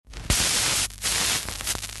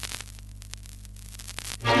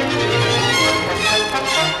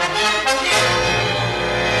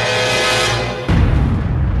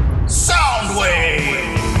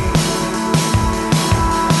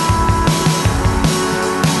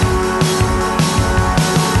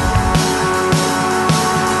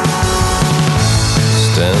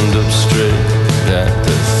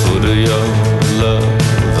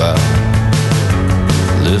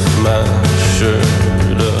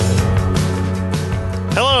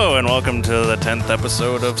welcome to the 10th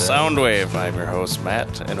episode of Soundwave. I'm your host,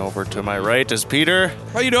 Matt, and over to my right is Peter.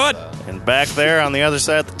 How you doing? And back there on the other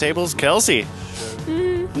side of the table is Kelsey.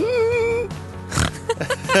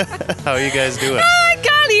 How are you guys doing? Oh my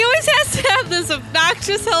god, he always has to have this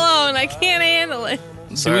obnoxious hello, and I can't handle it.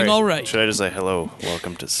 Sorry. Doing all right. Should I just say hello?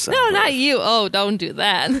 Welcome to Soundwave. No, not you. Oh, don't do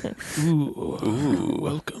that. Ooh.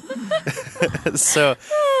 Welcome. So,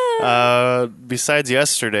 besides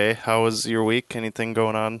yesterday, how was your week? Anything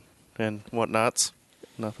going on and whatnots?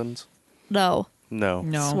 Nothings? No. No.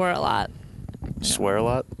 Swear a lot. Swear a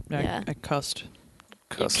lot? Yeah. I cussed.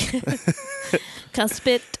 Cuss.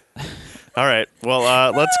 Cuspit. All right. Well,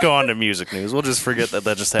 let's go on to music news. We'll just forget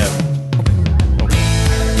that just happened.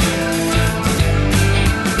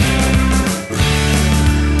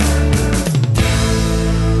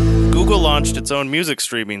 Google launched its own music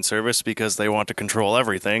streaming service because they want to control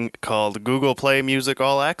everything, called Google Play Music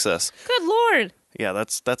All Access. Good lord. Yeah,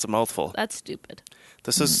 that's a mouthful. That's stupid.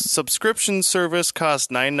 This subscription service costs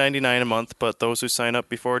 $9.99 a month, but those who sign up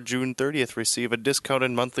before June 30th receive a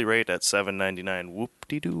discounted monthly rate at $7.99.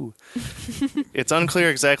 Whoop-de-doo. It's unclear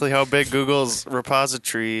exactly how big Google's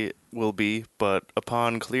repository will be, but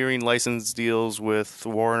upon clearing license deals with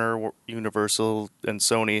Warner, Universal, and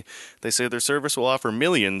Sony, they say their service will offer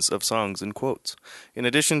millions of songs in quotes. In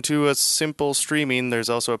addition to a simple streaming, there's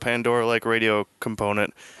also a Pandora-like radio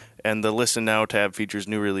component, and the Listen Now tab features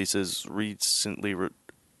new releases, recently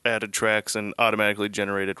added tracks, and automatically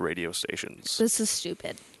generated radio stations. This is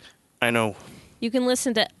stupid. I know. You can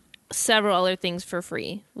listen to several other things for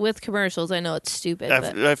free. With commercials, I know it's stupid.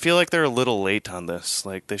 But I feel like they're a little late on this.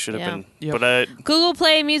 Like, they should have been. Yep. But Google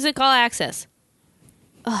Play Music All Access.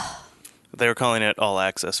 they were calling it All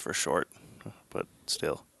Access for short. But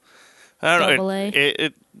still. I don't Double know.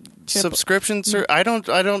 A. Subscriptions are... I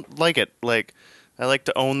don't like it. Like, I like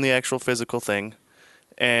to own the actual physical thing.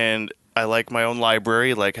 And I like my own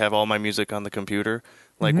library, like have all my music on the computer.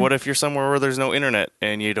 Like, what if you're somewhere where there's no internet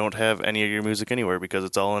and you don't have any of your music anywhere because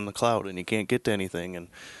it's all in the cloud and you can't get to anything and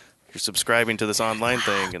you're subscribing to this online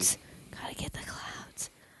thing? And Gotta get the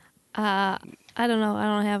clouds. I don't know. I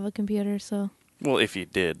don't have a computer, so... well, if you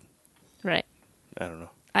did, Right. I don't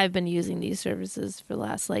know. I've been using these services for the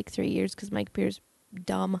last, 3 years because my computer's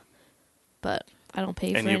dumb. But I don't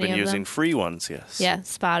pay for And any you've been of using them. free ones, yes. Yeah,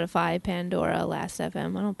 Spotify, Pandora,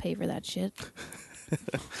 Last.fm. I don't pay for that shit.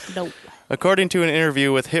 Nope. According to an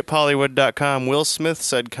interview with HipHollywood.com, Will Smith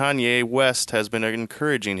said Kanye West has been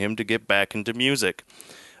encouraging him to get back into music.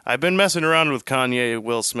 I've been messing around with Kanye,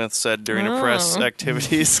 Will Smith said during a press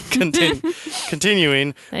activities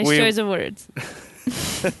continuing. Nice choice of words.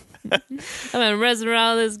 I've been messing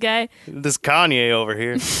around with this guy. This Kanye over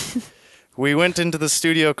here. We went into the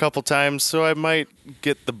studio a couple times, so I might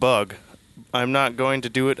get the bug. I'm not going to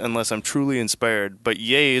do it unless I'm truly inspired, but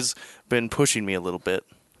Ye's been pushing me a little bit.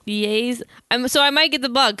 Yays. So I might get the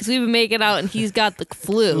bug because we've been making out and he's got the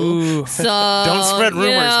flu. Ooh. So Don't spread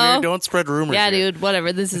rumors, you know. dude. Don't spread rumors. Yeah, here. dude.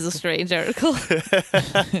 Whatever. This is a strange article.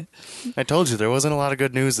 I told you there wasn't a lot of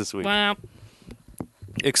good news this week. Wow.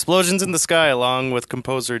 Explosions in the Sky, along with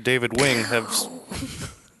composer David Wing,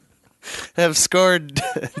 have scored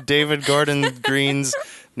David Gordon Green's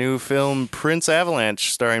new film Prince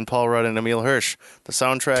Avalanche, starring Paul Rudd and Emile Hirsch. The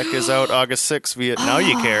soundtrack is out August 6th via Now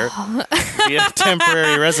You Care, via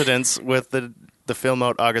temporary residence, with the film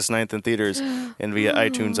out August 9th in theaters and via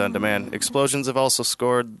iTunes On Demand. Explosions have also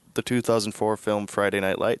scored the 2004 film Friday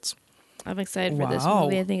Night Lights. I'm excited for this Wow.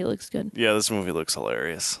 movie. I think it looks good. Yeah, this movie looks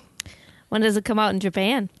hilarious. When does it come out in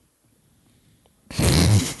Japan?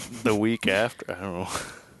 The week after? I don't know.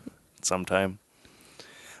 Sometime.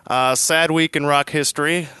 Sad week in rock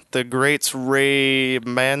history. The greats Ray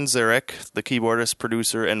Manzarek, the keyboardist,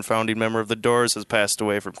 producer, and founding member of The Doors, has passed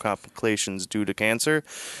away from complications due to cancer.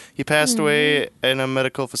 He passed away in a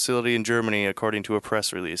medical facility in Germany, according to a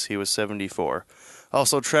press release. He was 74.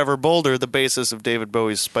 Also, Trevor Bolder, the bassist of David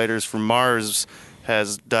Bowie's Spiders from Mars,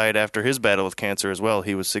 has died after his battle with cancer as well.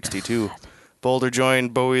 He was 62. Bolder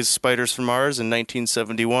joined Bowie's Spiders from Mars in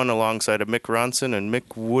 1971 alongside of Mick Ronson and Mick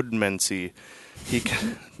Woodmansey.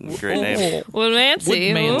 Great name.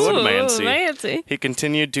 Woodmansey. Woodmansey. He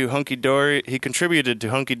contributed to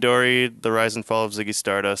Hunky Dory, The Rise and Fall of Ziggy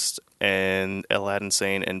Stardust, and Aladdin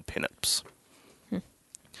Sane and Pinups.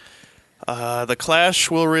 The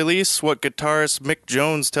Clash will release what guitarist Mick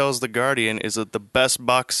Jones tells The Guardian is the best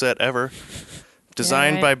box set ever.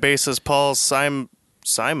 Designed by bassist Paul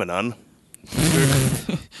Simonon.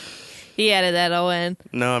 He added that O-N.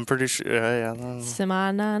 No, I'm pretty sure.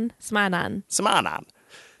 Simonon. Simonon.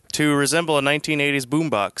 To resemble a 1980s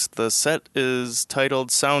boombox, the set is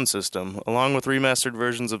titled Sound System. Along with remastered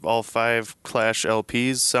versions of all 5 Clash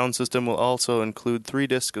LPs, Sound System will also include 3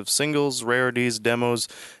 discs of singles, rarities, demos,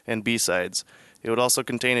 and B-sides. It would also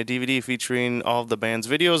contain a DVD featuring all of the band's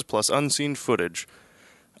videos plus unseen footage.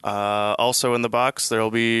 Also in the box, there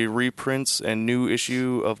will be reprints and new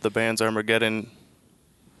issue of the band's Armageddon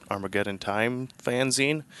Time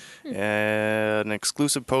fanzine, an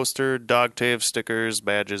exclusive poster, dog tave stickers,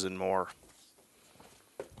 badges, and more.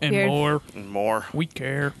 And Weird. more. And more. We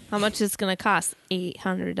care. How much is it going to cost?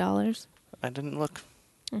 $800. I didn't look.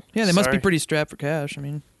 Yeah, they must be Sorry. pretty strapped for cash. I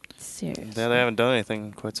mean, Seriously. They haven't done anything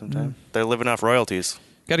in quite some time. They're living off royalties.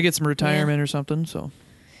 got to get some retirement or something. So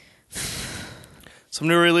Some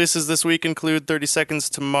new releases this week include 30 Seconds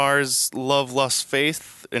to Mars, Love, Lust,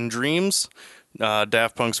 Faith, and Dreams,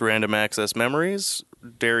 Daft Punk's Random Access Memories,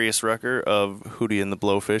 Darius Rucker of Hootie and the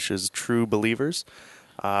Blowfish's True Believers,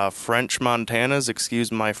 French Montana's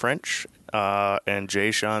Excuse My French, and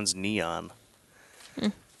Jay Sean's Neon.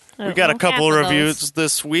 We got a couple reviews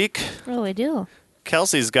this week. Oh, I do.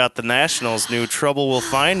 Kelsey's got the Nationals' new Trouble Will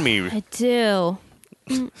Find Me. I do.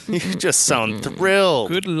 You just sound thrilled.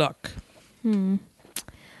 good luck.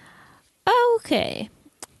 Okay.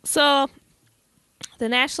 So, the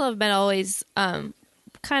National have been always kind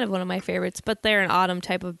of one of my favorites, but they're an autumn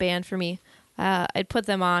type of band for me. I'd put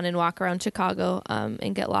them on and walk around Chicago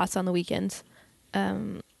and get lost on the weekends.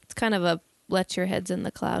 It's kind of a let your heads in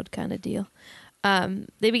the cloud kind of deal.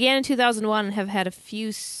 They began in 2001 and have had a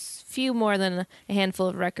few more than a handful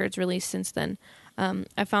of records released since then.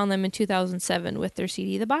 I found them in 2007 with their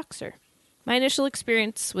CD, The Boxer. My initial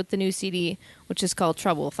experience with the new CD, which is called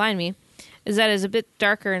Trouble Will Find Me, is that it's a bit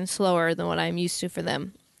darker and slower than what I'm used to for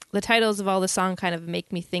them. The titles of all the songs kind of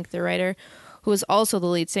make me think the writer, who was also the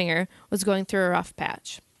lead singer, was going through a rough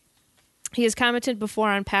patch. He has commented before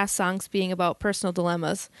on past songs being about personal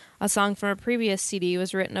dilemmas. A song from a previous CD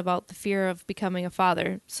was written about the fear of becoming a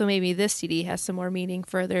father, so maybe this CD has some more meaning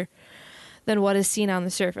further than what is seen on the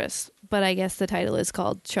surface. But I guess the title is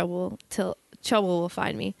called Trouble Will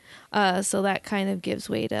Find Me, so that kind of gives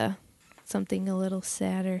way to something a little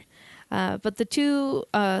sadder. But the two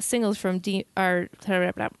singles from Demon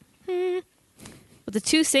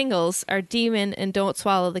and Don't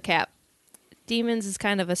Swallow the Cap. Demons is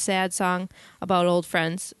kind of a sad song about old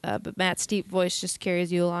friends, but Matt's deep voice just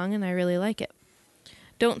carries you along, and I really like it.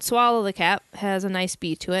 Don't Swallow the Cap has a nice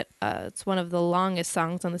beat to it. It's one of the longest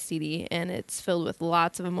songs on the CD, and it's filled with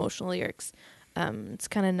lots of emotional lyrics. It's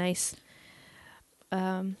kind of nice.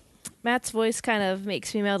 Matt's voice kind of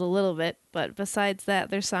makes me melt a little bit, but besides that,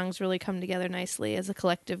 their songs really come together nicely as a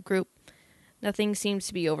collective group. Nothing seems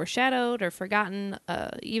to be overshadowed or forgotten,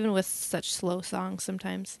 even with such slow songs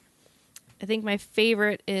sometimes. I think my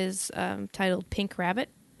favorite is titled Pink Rabbit.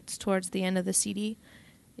 It's towards the end of the CD.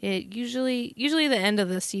 It usually the end of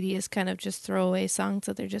the CD is kind of just throwaway songs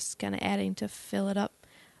that they're just kind of adding to fill it up.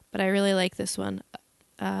 But I really like this one.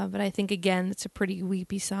 But I think, again, it's a pretty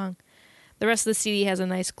weepy song. The rest of the CD has a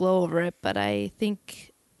nice glow over it, but I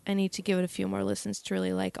think I need to give it a few more listens to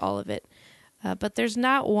really like all of it. But there's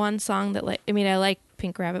not one song that, I like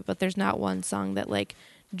Pink Rabbit, but there's not one song that,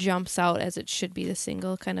 jumps out as it should be the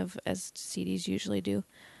single, kind of as CDs usually do.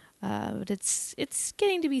 But it's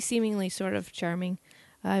getting to be seemingly sort of charming.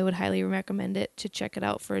 I would highly recommend it to check it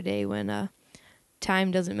out for a day when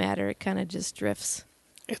time doesn't matter. It kind of just drifts.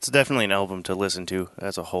 It's definitely an album to listen to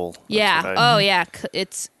as a whole. That's Yeah. what I- Oh, yeah.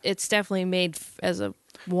 It's definitely made as a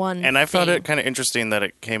one. And I found thing. it kind of interesting that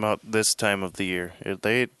it came out this time of the year.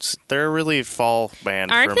 They're a really fall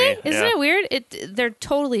band Aren't for they? me. Isn't Yeah. it weird? They're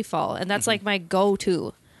totally fall, and that's like my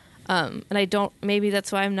go-to. And I don't. Maybe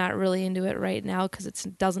that's why I'm not really into it right now, because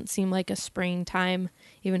it doesn't seem like a springtime,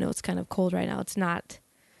 even though it's kind of cold right now. It's not.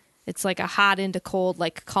 It's like a hot into cold,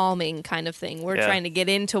 like calming kind of thing. We're Yeah. trying to get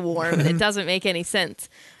into warm, and it doesn't make any sense.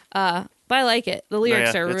 But I like it. The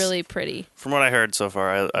lyrics are it's- really pretty. From what I heard so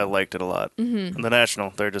far, I liked it a lot. Mm-hmm. And the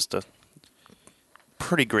National, they're just a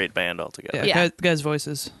pretty great band altogether. Yeah, Yeah. The guy's voice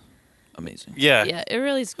is amazing. Yeah. Yeah, it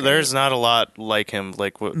really is great. There's not a lot like him.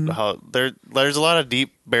 How there's a lot of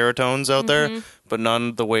deep baritones out there, but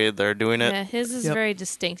none the way they're doing it. Yeah, his is Yep. very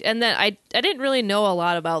distinct. And then I didn't really know a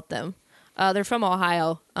lot about them. They're from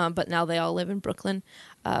Ohio, but now they all live in Brooklyn.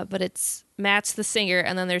 But it's Matt's the singer,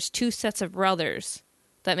 and then there's two sets of brothers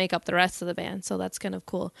that make up the rest of the band. So that's kind of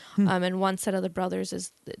cool. And one set of the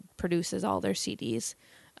brothers produces all their CDs.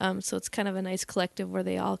 So it's kind of a nice collective where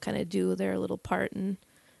they all kind of do their little part and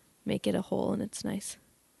make it a whole, and it's nice.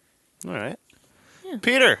 All right. Yeah.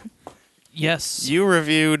 Peter, Yes. you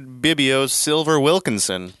reviewed Bibio's Silver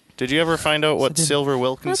Wilkinson. Did you ever find out what did. Silver What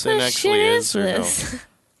Wilkinson the actually shit is? Or no? this?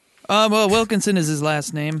 Well, Wilkinson is his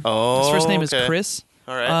last name. Oh, his first name is okay. Chris.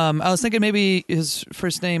 All right. I was thinking maybe his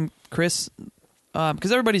first name Chris,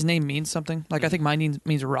 because everybody's name means something. Like I think mine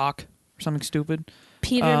means rock or something stupid.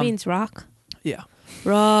 Peter means rock. Yeah.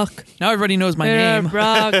 Rock. Now everybody knows my name.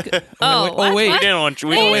 Rock. Oh, what? wait. we What? didn't want you.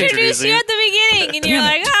 We We didn't introduced introduce you at the beginning, and you're Damn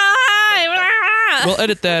like, it. oh, hi. We'll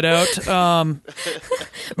edit that out.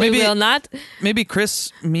 We Maybe will not. maybe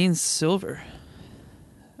Chris means silver.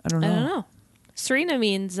 I don't I know. don't know. Serena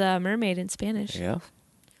means mermaid in Spanish, Yeah.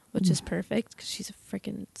 which is perfect because she's a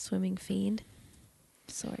freaking swimming fiend.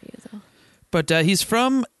 So are you, though. But he's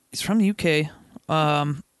from the UK.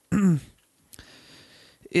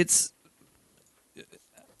 It's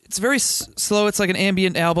very slow. It's like an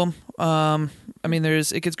ambient album. I mean,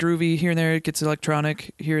 it gets groovy here and there. It gets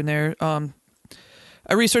electronic here and there.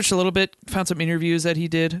 I researched a little bit, found some interviews that he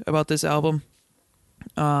did about this album.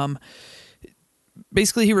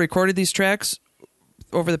 Basically, he recorded these tracks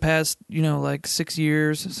over the past, like 6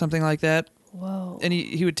 years, something like that. Whoa. And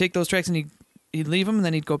he would take those tracks and he'd leave them, and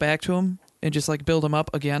then he'd go back to them and just like build them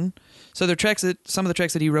up again. So they're some of the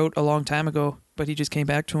tracks that he wrote a long time ago, but he just came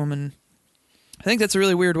back to them. And I think that's a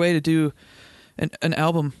really weird way to do an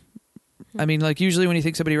album. I mean, like usually when you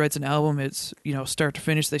think somebody writes an album, it's start to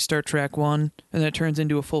finish. They start track one, and then it turns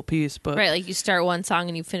into a full piece. But Right, like you start one song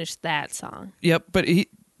and you finish that song. Yep, but he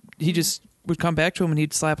just would come back to him and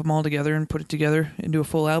he'd slap them all together and put it together into a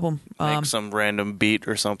full album. Make some random beat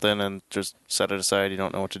or something and just set it aside. You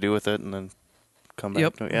don't know what to do with it, and then come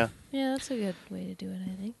back to it. Yeah. Yeah, that's a good way to do it,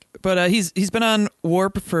 I think. But he's been on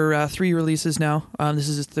Warp for 3 releases now. This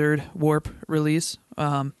is his 3rd Warp release.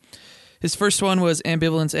 His first one was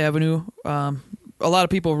Ambivalence Avenue. A lot of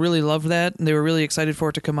people really loved that, and they were really excited for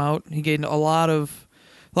it to come out. He gained a lot of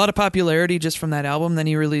popularity just from that album. Then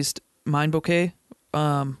he released Mind Bouquet,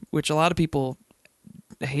 which a lot of people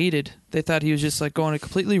hated. They thought he was just like going a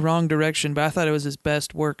completely wrong direction, but I thought it was his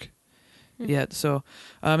best work yet. So,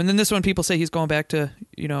 and then this one, people say he's going back to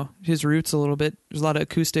his roots a little bit. There's a lot of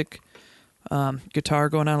acoustic guitar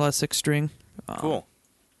going on, a lot of 6-string. Cool.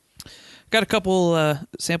 Got a couple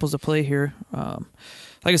samples to play here. Like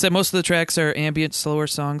I said, most of the tracks are ambient, slower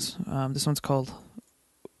songs. This one's called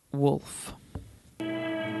Wolf.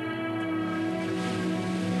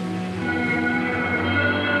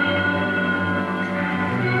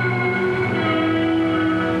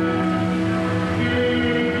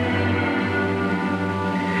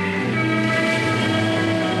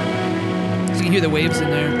 So you can hear the waves in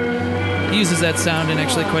there. He uses that sound in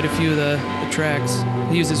actually quite a few of the tracks.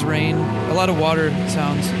 He uses rain, a lot of water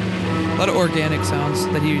sounds, a lot of organic sounds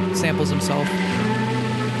that he samples himself.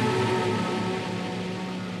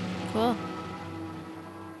 Cool.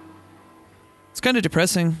 It's kind of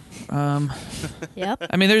depressing. Yep.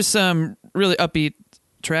 I mean, there's some really upbeat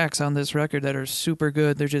tracks on this record that are super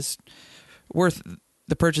good. They're just worth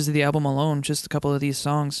the purchase of the album alone, just a couple of these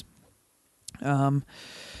songs.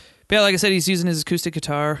 But yeah, like I said, he's using his acoustic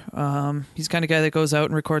guitar. He's the kind of guy that goes out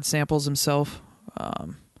and records samples himself.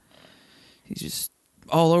 He's just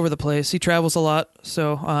all over the place. He travels a lot,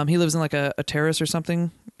 so he lives in like a terrace or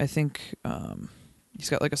something. I think he's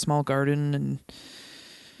got like a small garden, and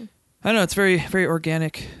I don't know. It's very, very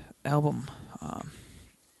organic album.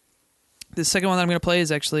 The second one that I'm going to play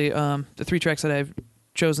is actually the 3 tracks that I've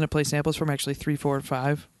chosen to play samples from. Actually, 3, 4, and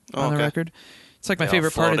 5 on the record. It's like my They all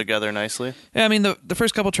favorite flow part. Together nicely. Yeah, I mean the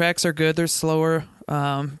first couple tracks are good. They're slower,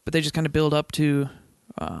 but they just kind of build up to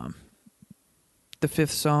the 5th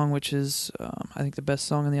song, which is I think the best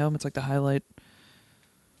song on the album. It's like the highlight.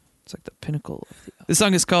 It's like the pinnacle of the album. This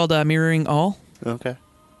song is called "Mirroring All." Okay.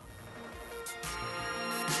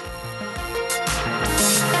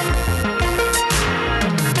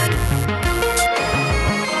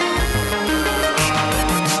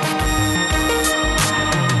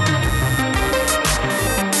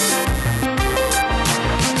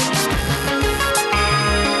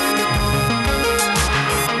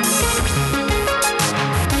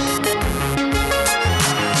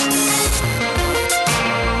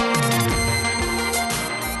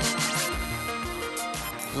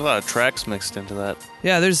 There's a lot of tracks mixed into that.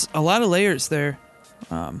 Yeah, there's a lot of layers there.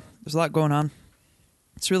 There's a lot going on.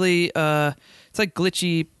 It's really it's like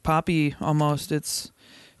glitchy, poppy almost. It's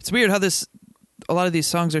weird how a lot of these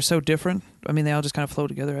songs are so different. I mean, they all just kind of flow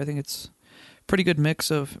together. I think it's a pretty good mix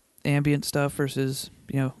of ambient stuff versus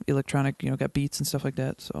electronic. Got beats and stuff like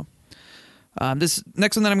that. So this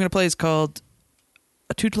next one that I'm going to play is called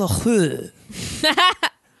 "A Toute la Rue."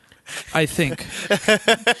 I think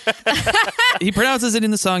he pronounces it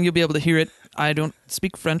in the song. You'll be able to hear it. I don't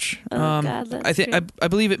speak French. Oh, God, that's I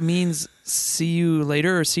believe it means "see you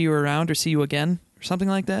later" or "see you around" or "see you again" or something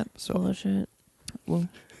like that. So bullshit. well,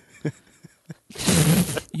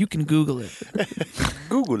 You can Google it.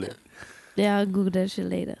 Google it. Yeah, I'll Google that shit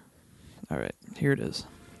later. All right, here it is.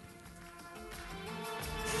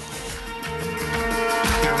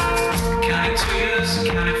 Counting twos,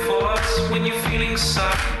 counting fours, when you're feeling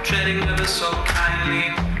soft, treading ever so kindly.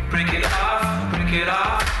 Break it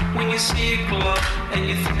off, when you see it glow, and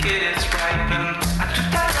you think it is right. And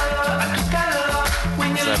when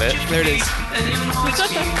you Is that lift it? your There it feet, is. and you know it's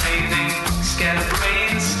behaving. Scatter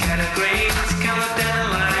grains, count the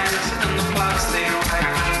dandelions, and the flowers they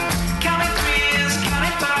ripen. Counting threes,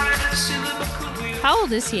 counting fives, in the book of wheels. How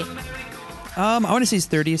old is he? I want to say his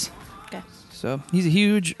 30s. Okay. So he's a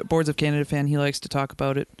huge Boards of Canada fan. He likes to talk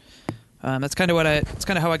about it. That's kind of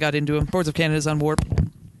how I got into him. Boards of Canada's on Warp.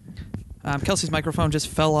 Kelsey's microphone just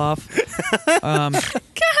fell off. I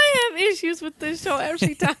have issues with this show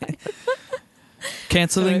every time.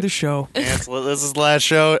 Canceling the show. Cancel it. This is the last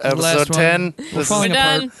show, episode one. 10. We're This is, falling We're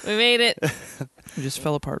done. apart. We made it. It just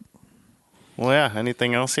fell apart. well, yeah.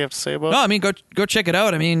 Anything else you have to say about No, I mean go check it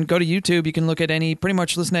out. I mean, go to YouTube. You can look at pretty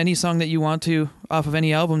much listen to any song that you want to off of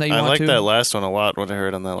any album that you I want like to. that last one a lot, what I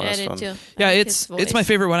heard on that Yeah, I last did one. too. Yeah, I like it's his my voice.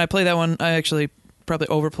 favorite one. I play that one. I actually probably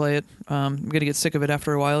overplay it. I'm gonna get sick of it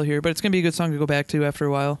after a while here, but it's gonna be a good song to go back to after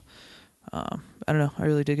a while. I don't know. I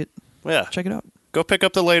really dig it. Yeah. Check it out. Go pick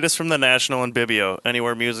up the latest from the National and Bibio,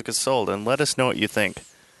 anywhere music is sold, and let us know what you think.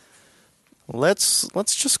 Let's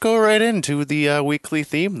just go right into the weekly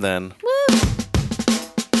theme then.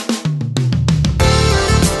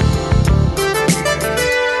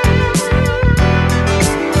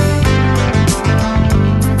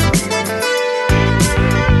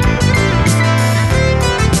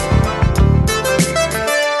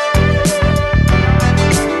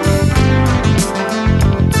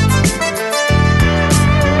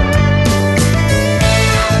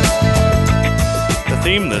 The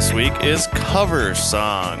theme this week is cover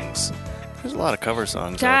songs. There's a lot of cover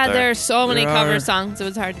songs out God, there. there are so many There cover are. songs. It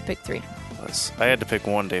was hard to pick three. I had to pick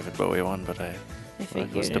one David Bowie one, but I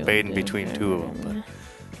figured was it debating would be between better two of them.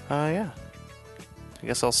 than- Yeah. I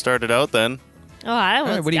guess I'll start it out then. Oh, I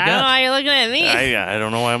right, what do you I don't got? know why you're looking at me. I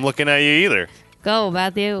don't know why I'm looking at you either. Go,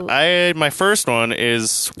 Matthew. My first one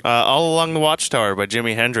is All Along the Watchtower by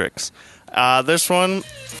Jimi Hendrix. This one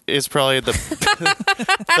is probably the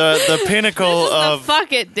the pinnacle the of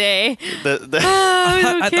fuck it day. the I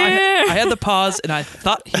don't I care. had the pause, and I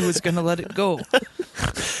thought he was gonna let it go.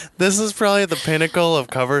 this is probably the pinnacle of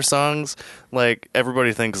cover songs. Like,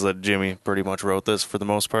 everybody thinks that Jimmy pretty much wrote this for the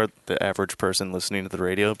most part, the average person listening to the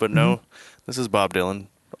radio, but no, this is Bob Dylan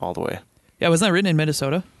all the way. Yeah, wasn't that written in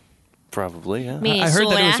Minnesota? Probably, yeah. Me. I heard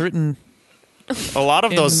that it was Minnesota? written A lot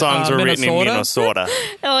of those In, songs were written in Minnesota? Minnesota.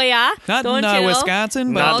 Oh yeah. not Don't in you know?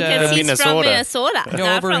 Wisconsin, Not Well, but because he's from Minnesota. Minnesota, No,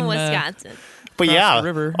 not over from in, Wisconsin. But Across yeah, the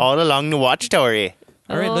river. All Along the Watchtower.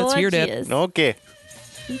 all right, let's hear that. jeez. Okay.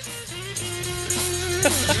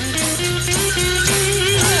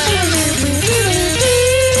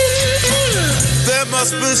 There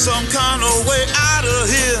must be some kind of way out of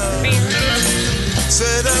here.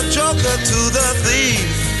 Said a joker to the thief.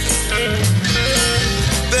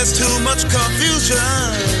 There's too much confusion.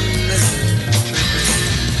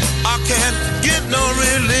 I can't get no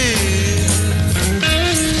relief.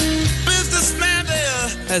 Businessman there.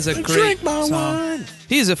 Has a great song.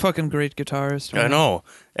 He's a fucking great guitarist. I know.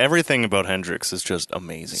 Everything about Hendrix is just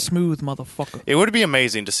amazing. Smooth motherfucker. It would be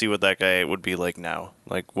amazing to see what that guy would be like now.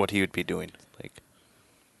 Like, what he would be doing. Like,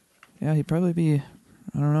 Yeah, he'd probably be.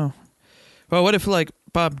 I don't know. Well, what if like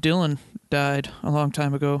Bob Dylan died a long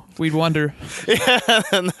time ago? We'd wonder.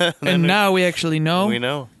 and now we actually know. we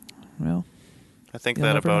know. Well, I think You'll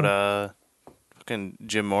that never about fucking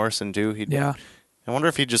Jim Morrison, too. yeah. I wonder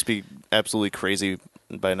if he'd just be absolutely crazy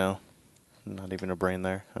by now. Not even a brain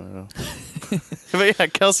there. I don't know. But yeah,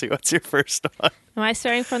 Kelsey, what's your first one? Am I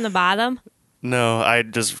starting from the bottom? No, I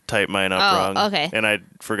just typed mine up Oh, wrong. okay. And I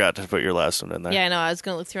forgot to put your last one in there. Yeah, I know. I was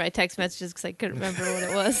going to look through my text messages because I couldn't remember what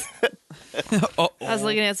it was. Oh, I was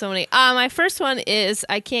looking at so many. My first one is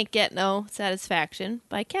I Can't Get No Satisfaction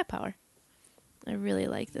by Cat Power. I really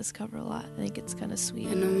like this cover a lot. I think it's kind of sweet.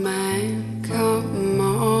 And a man come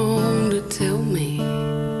on to tell me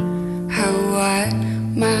how white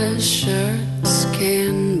my shirts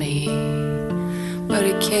can be. But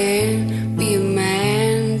it can't be a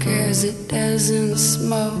man 'cause it doesn't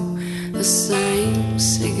smoke the same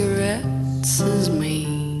cigarettes as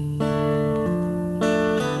me.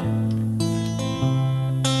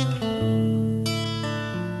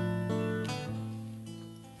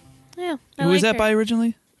 Yeah. I who was like that her. by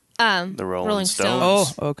originally? The Rolling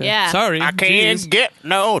Stones. Oh, okay. Yeah. Sorry. I can't Jeez. get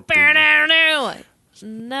no. Bow-dow-dow.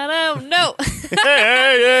 No.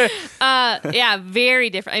 Hey. Yeah, very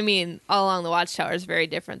different. I mean, All Along the Watchtower is very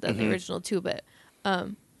different than the original too, but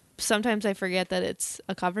sometimes I forget that it's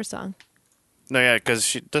a cover song. No, yeah, because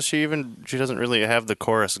she doesn't really have the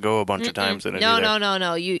chorus go a bunch of times in it either.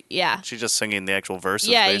 No. She's just singing the actual verses.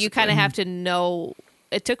 Yeah, basically. you kind of have to know.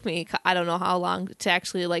 It took me, I don't know how long to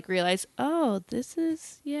actually like realize, oh, this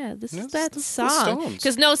is that song.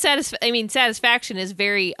 Because Satisfaction is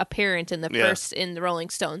very apparent in the first, in the Rolling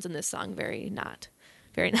Stones, in this song, very not.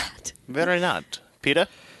 Very not. Peter?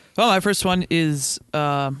 Well, my first one is it's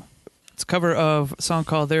a cover of a song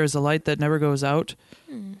called There Is a Light That Never Goes Out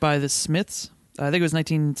by the Smiths. I think it was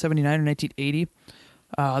 1979 or 1980.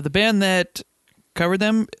 The band that covered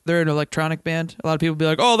them, they're an electronic band. A lot of people be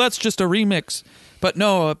like, oh, that's just a remix. But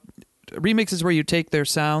no, a remix is where you take their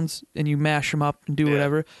sounds and you mash them up and do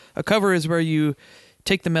whatever. A cover is where you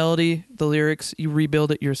take the melody, the lyrics, you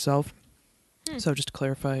rebuild it yourself. So just to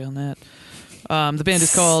clarify on that. The band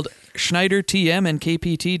is called Schneider TM and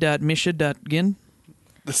KPT.Misha.Gin.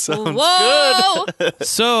 This sounds Whoa! good.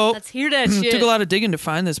 So Let's hear that shit. took a lot of digging to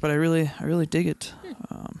find this, but I really dig it.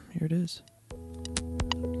 Here it is.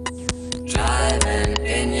 Driving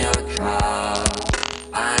in your car,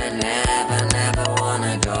 I never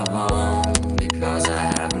wanna go home because I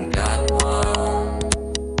haven't got one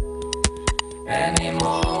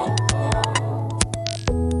anymore.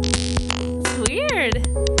 It's weird.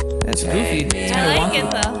 That's goofy. It's I kind of like wonky.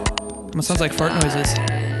 it though. Almost sounds like fart noises.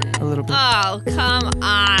 A little bit. Oh, come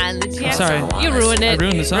on. Did you have Sorry. You ruined it. I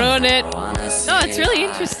ruined the song. Ruined it. No, it's really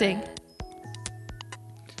interesting.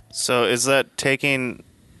 So is that taking...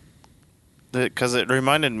 Because it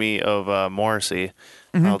reminded me of Morrissey,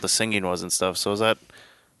 how the singing was and stuff. So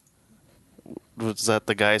was that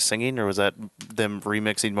the guy singing, or was that them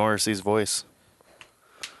remixing Morrissey's voice?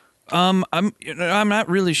 I'm not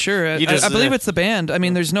really sure. I believe it's the band. I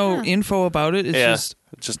mean, there's no info about it. It's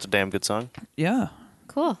just a damn good song. yeah.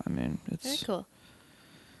 Cool. I mean, it's Very cool.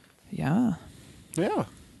 yeah. Yeah.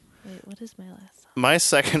 Wait, what is my last song? My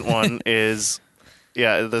second one is...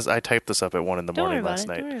 Yeah, I typed this up at 1 Don't worry a.m. about last it.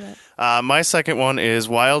 night. Don't worry about it. My second one is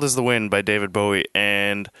 "Wild as the Wind" by David Bowie,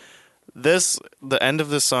 and the end of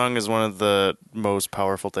this song is one of the most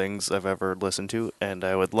powerful things I've ever listened to, and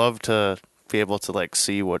I would love to be able to like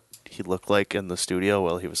see what he looked like in the studio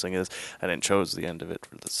while he was singing this. I didn't chose the end of it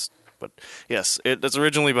for this, but yes, it's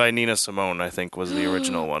originally by Nina Simone. I think was the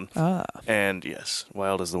original one, and yes,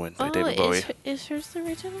 "Wild as the Wind" by David Bowie. Is hers the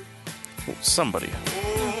original? Somebody.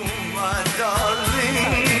 My darling,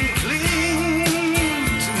 cling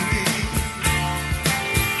to me.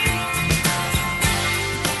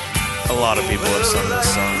 A lot of people have sung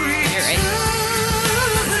this song. You're right.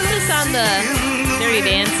 Isn't this on the Dirty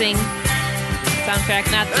Dancing soundtrack?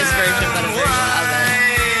 Not this version, but a version of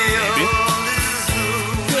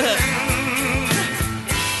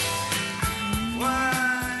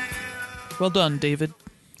it. Well done, David.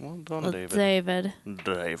 Well done, Well, David.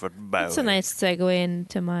 David Bowie. That's a nice segue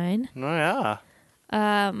into mine. Oh,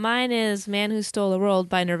 yeah. Mine is "Man Who Stole the World"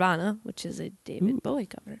 by Nirvana, which is a David Bowie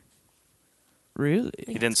cover. Really?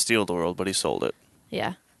 He didn't steal the world, but he sold it.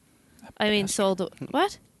 Yeah. I mean, sold the...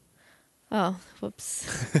 What? Oh, whoops.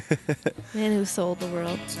 Man Who Sold the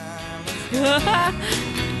World.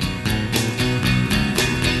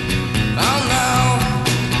 Oh no,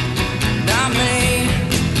 not me.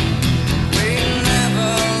 We never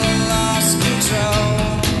lost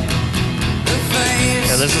control. The face.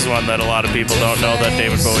 Yeah, this is one that a lot of people don't know that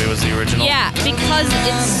David Bowie was the original. Yeah, because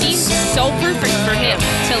it seems so perfect for him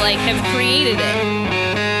to like have created it.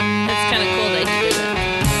 That's kind of cool that he did it.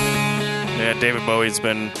 Yeah, David Bowie's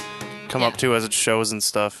been come up to us at shows and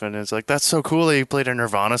stuff, and it's like, that's so cool that he played a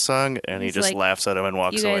Nirvana song, and He's he just like, laughs at him and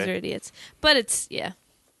walks You guys away. are idiots. But it's, yeah,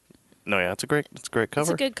 No, yeah, it's a great cover. it's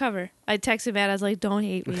a good cover. I texted Matt, I was like, don't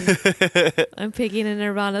hate me. I'm picking a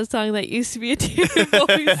Nirvana song that used to be a David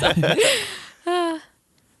Bowie song.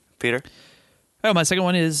 Peter? Oh, my second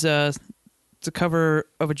one is it's a cover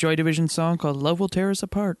of a Joy Division song called "Love Will Tear Us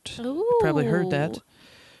Apart." You probably heard that.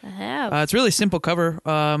 I have. It's a really simple cover.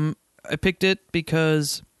 I picked it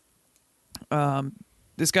because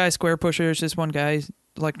this guy, Square Pusher, is just one guy,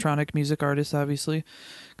 electronic music artist, obviously,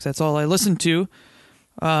 because that's all I listen to.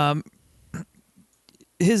 The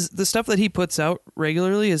stuff that he puts out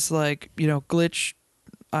regularly is like, glitch,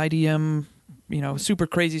 IDM, super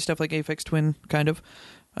crazy stuff like Aphex Twin, kind of.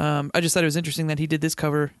 I just thought it was interesting that he did this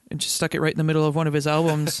cover and just stuck it right in the middle of one of his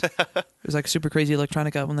albums. It was like a super crazy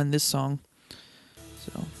electronic album, and then this song.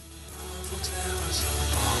 So.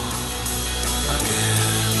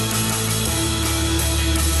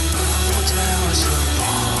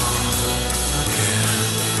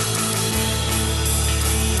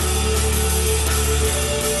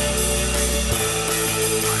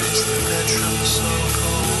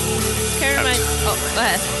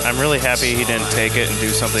 I'm really happy he didn't take it and do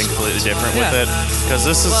something completely different with Yeah. it, because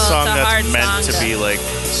this is Well, a it's song a that's hard meant song to to- be like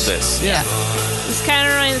this. Yeah. This kind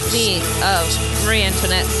of reminds me of Marie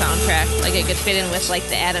Antoinette soundtrack. Like it could fit in with like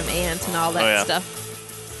the Adam Ant and all that Oh, yeah. stuff.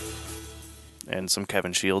 And some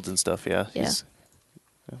Kevin Shields and stuff. Yeah. Yeah.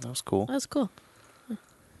 That was cool. That's cool.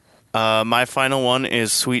 My final one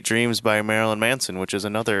is "Sweet Dreams" by Marilyn Manson, which is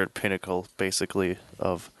another pinnacle, basically,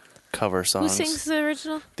 of cover songs. Who sings the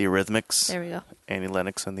original? The Eurythmics. There we go. Annie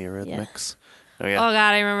Lennox and the Eurythmics. Oh yeah. Oh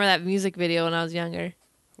god, I remember that music video when I was younger.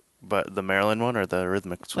 But the Marilyn one or the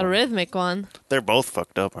Eurythmics The one? rhythmic one. They're both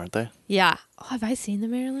fucked up, aren't they? Yeah. Oh, have I seen the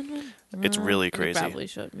Maryland one? It's really You crazy. probably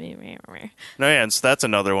showed me. No, yeah, and so that's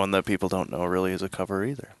another one that people don't know really is a cover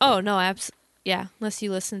either. Oh no, yeah. Unless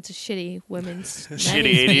you listen to shitty women's Shitty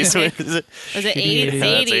 90s 80s. music. Is it? Was it Shitty 80s?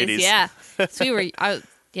 80s. Yeah, it's 80s, 80s. yeah.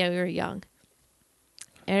 So we were young.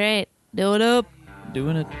 All right, do it up.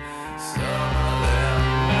 Doing it.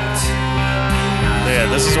 Yeah,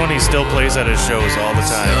 this is one he still plays at his shows all the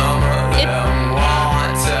time.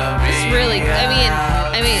 It's really. I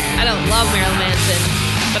mean, I don't love Marilyn Manson,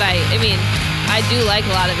 but I do like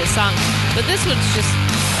a lot of his songs. But this one's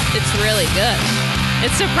it's really good.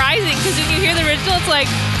 It's surprising because when you hear the original, it's like,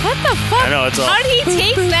 what the fuck? I know, it's all- How did he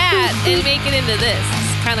take that and make it into this?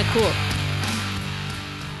 It's kind of cool.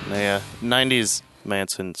 Yeah, 90s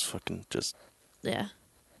Manson's fucking just Yeah.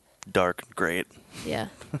 dark and great. Yeah.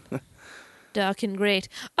 Dark and great.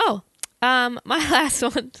 Oh, my last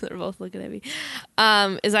one, they're both looking at me,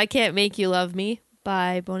 is I Can't Make You Love Me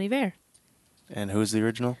by Bon Iver. And who's the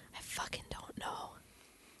original? I fucking don't know.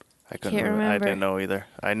 I couldn't Can't remember. I remember. didn't know either.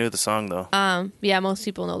 I knew the song though. Yeah, most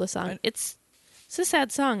people know the song. It's a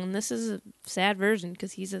sad song, and this is a sad version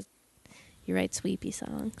because he writes sweepy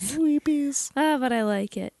songs. Sweepies. But I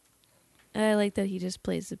like it. I like that he just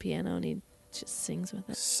plays the piano and he just sings with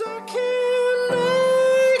it. So I can't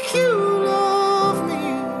make you love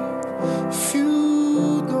me if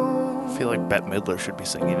you don't. I feel like Bette Midler should be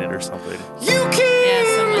singing it or something. You can't Yeah,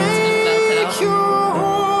 someone's gonna belt it make your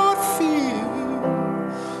heart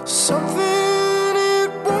feel something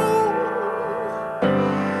it won't.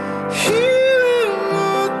 Here in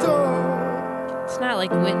the dark, It's not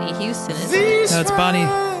like Whitney Houston, is it? these No, it's Bonnie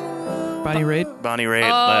Bonnie Raitt. Bonnie Raitt,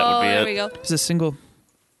 Oh, that would be there it. we go. It's a single.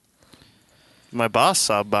 My boss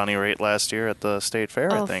saw Bonnie Raitt last year at the State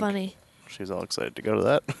Fair, I Oh, think. funny. She's all excited to go to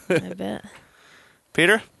that. I bet.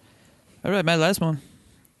 Peter? All right, my last one.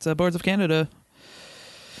 It's a Boards of Canada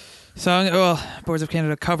song. Well, Boards of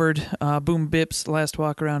Canada covered Boom Bip's Last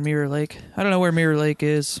Walk Around Mirror Lake. I don't know where Mirror Lake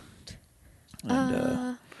is. And,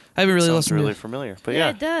 I haven't really Sounds listened really to it. familiar. But Yeah, yeah.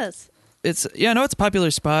 it does. I know it's a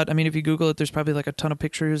popular spot. I mean, if you Google it, there's probably like a ton of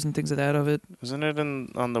pictures and things like that of it. Isn't it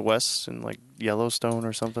on the west in like Yellowstone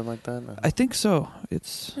or something like that? I think so.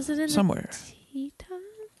 It's Is it in somewhere. the Tetons?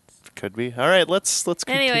 Could be. All right, let's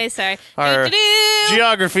continue. Anyway, sorry. Our Doo-doo-doo!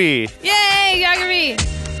 geography. Yay, geography!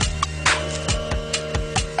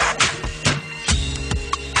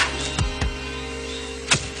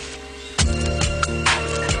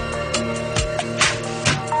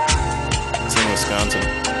 It's in Wisconsin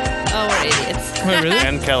Oh, we're idiots. Wait, really?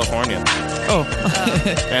 and California Oh,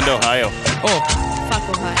 and Ohio oh,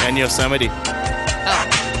 Fuck Ohio. and Yosemite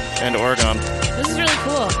Oh, and Oregon. this is really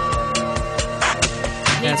cool.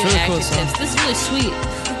 Yeah, it's Need really new cool adjectives. song. This is really sweet.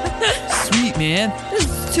 sweet man. This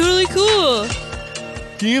is totally cool.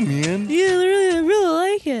 Yeah, man. Yeah, I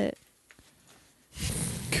really like it.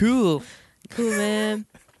 Cool. Cool, man.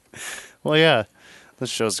 Well, yeah. This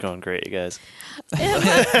show's going great, you guys.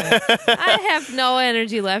 I have no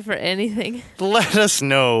energy left for anything. Let us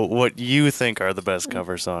know what you think are the best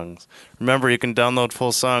cover songs. Remember, you can download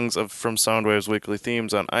full songs from Soundwave's weekly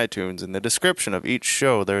themes on iTunes. In the description of each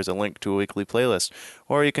show, there's a link to a weekly playlist.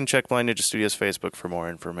 Or you can check Blind Ninja Studios' Facebook for more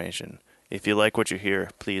information. If you like what you hear,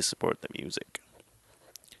 please support the music.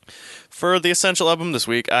 For the Essential album this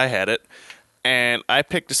week, I had it. And I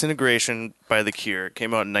picked Disintegration by The Cure. It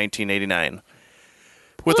came out in 1989.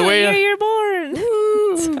 With the What way year you're born?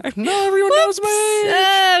 no, everyone knows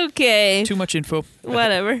my age. Okay. Too much info.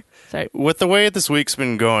 Whatever. Sorry. With the way this week's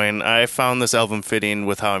been going, I found this album fitting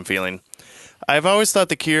with how I'm feeling. I've always thought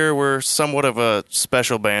The Cure were somewhat of a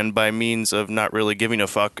special band by means of not really giving a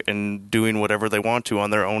fuck and doing whatever they want to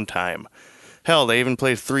on their own time. Hell, they even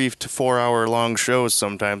play 3 to 4 hour long shows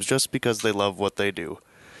sometimes just because they love what they do.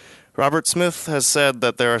 Robert Smith has said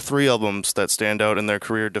that there are 3 albums that stand out in their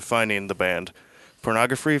career defining the band.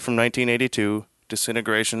 Pornography from 1982,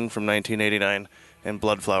 Disintegration from 1989, and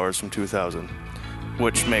Blood Flowers from 2000,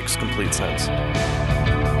 which makes complete sense.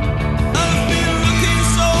 I've been looking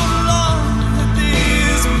so long at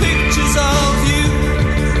these pictures of you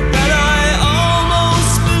that I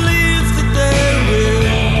almost believe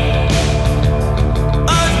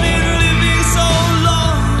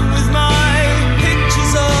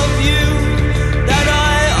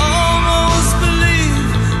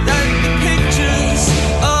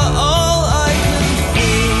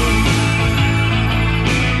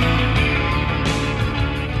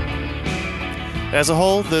As a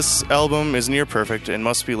whole, this album is near perfect and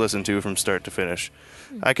must be listened to from start to finish.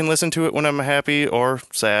 I can listen to it when I'm happy or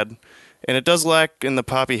sad, and it does lack in the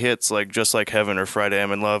poppy hits like Just Like Heaven or Friday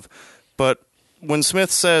I'm in Love, but when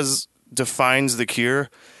Smith says defines The Cure,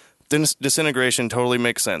 then Disintegration totally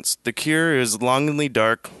makes sense. The Cure is longingly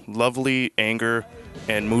dark, lovely anger,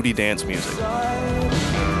 and moody dance music.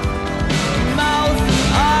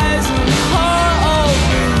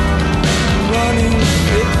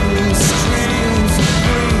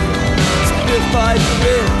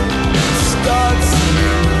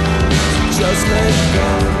 Just let go,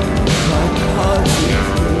 my heart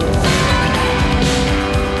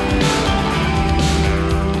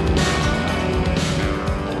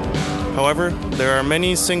However, there are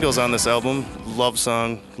many singles on this album, Love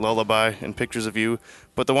Song, Lullaby, and Pictures of You,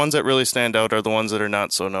 but the ones that really stand out are the ones that are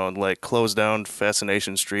not so known, like Close Down,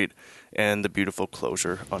 Fascination Street, and the beautiful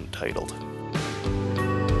Closure, Untitled.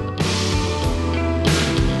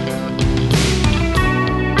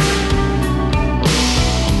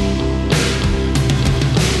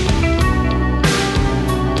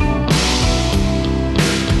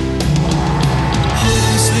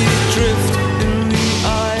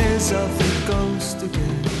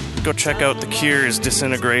 Go check out The Cure's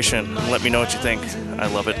Disintegration and let me know what you think. I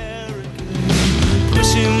love it.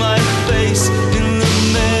 Pushing my face in the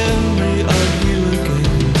memory of you again.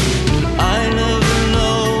 I never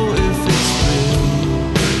know if it's real.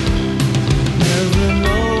 Never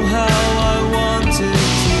know how I wanted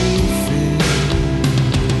to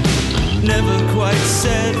feel. Never quite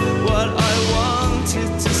said what I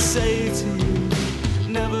wanted to say to you.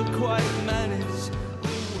 Never quite managed the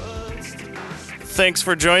words to say. Thanks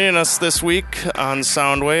for joining us this week on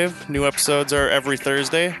Soundwave. New episodes are every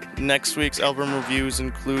Thursday. Next week's album reviews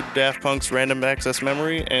include Daft Punk's Random Access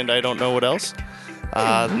Memory and I Don't Know What Else.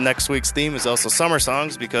 Next week's theme is also summer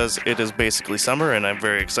songs because it is basically summer and I'm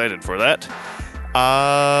very excited for that.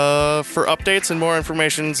 For updates and more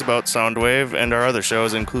information about Soundwave and our other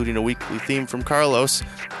shows, including a weekly theme from Carlos,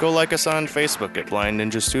 go like us on Facebook at Blind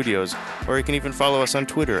Ninja Studios, or you can even follow us on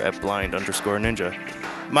Twitter at blind_ninja.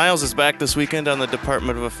 Miles is back this weekend on the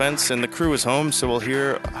Department of Offense, and the crew is home, so we'll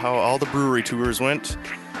hear how all the brewery tours went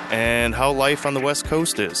and how life on the West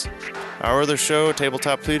Coast is. Our other show,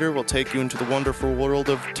 Tabletop Theater, will take you into the wonderful world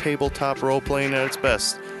of tabletop role-playing at its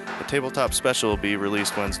best. The Tabletop Special will be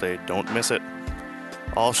released Wednesday. Don't miss it.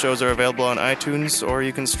 All shows are available on iTunes, or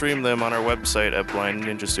you can stream them on our website at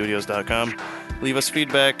blindninjastudios.com. Leave us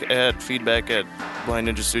feedback at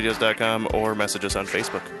blindninjastudios.com or message us on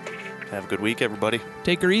Facebook. Have a good week, everybody.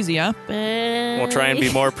 Take her easy, huh? We'll try and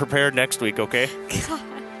be more prepared next week, okay?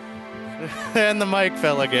 And the mic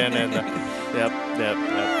fell again. And yep.